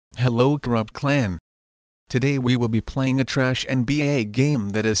Hello Corrupt Clan. Today we will be playing a trash NBA game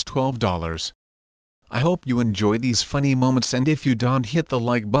that is $12. I hope you enjoy these funny moments, and if you don't hit the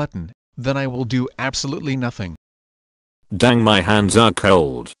like button, then I will do absolutely nothing. Dang, my hands are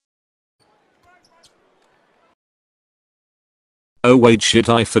cold. Oh wait, shit,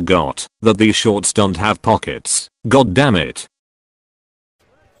 I forgot that these shorts don't have pockets. God damn it.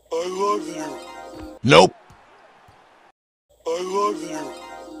 I love you. Nope. I love you.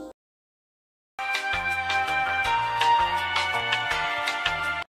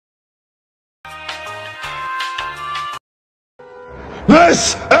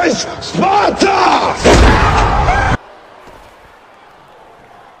 This is Sparta!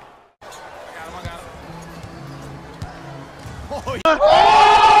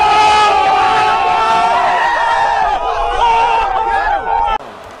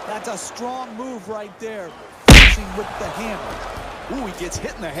 That's a strong move right there, finishing with the hammer. Ooh, he gets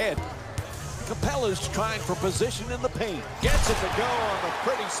hit in the head. Capella's trying for position in the paint. Gets it to go on the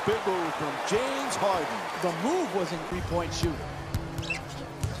pretty spin move from James Harden. The move was in three-point shooting.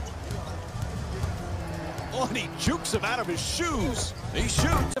 Oh, and he jukes him out of his shoes. He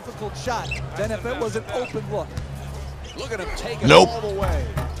shoots. Difficult shot than if it was an open look. Look at him take it Nope. all the way.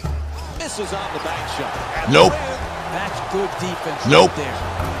 Misses on the back shot. And Nope. the win. That's good defense Nope. right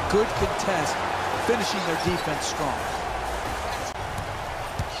there. Good contest, finishing their defense strong.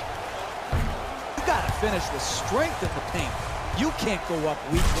 You gotta finish with strength in the paint. You can't go up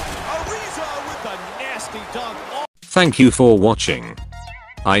weak like that. Ariza with a nasty dunk. Thank you for watching.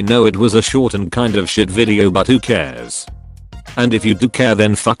 I know it was a short and kind of shit video, but who cares? And if you do care,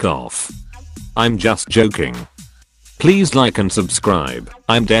 then fuck off. I'm just joking. Please like and subscribe,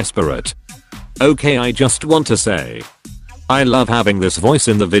 I'm desperate. Okay, I just want to say, I love having this voice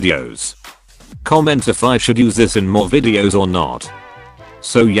in the videos. Comment if I should use this in more videos or not.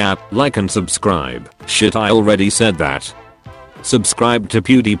 So yeah, like and subscribe. Shit, I already said that. Subscribe to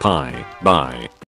PewDiePie, bye.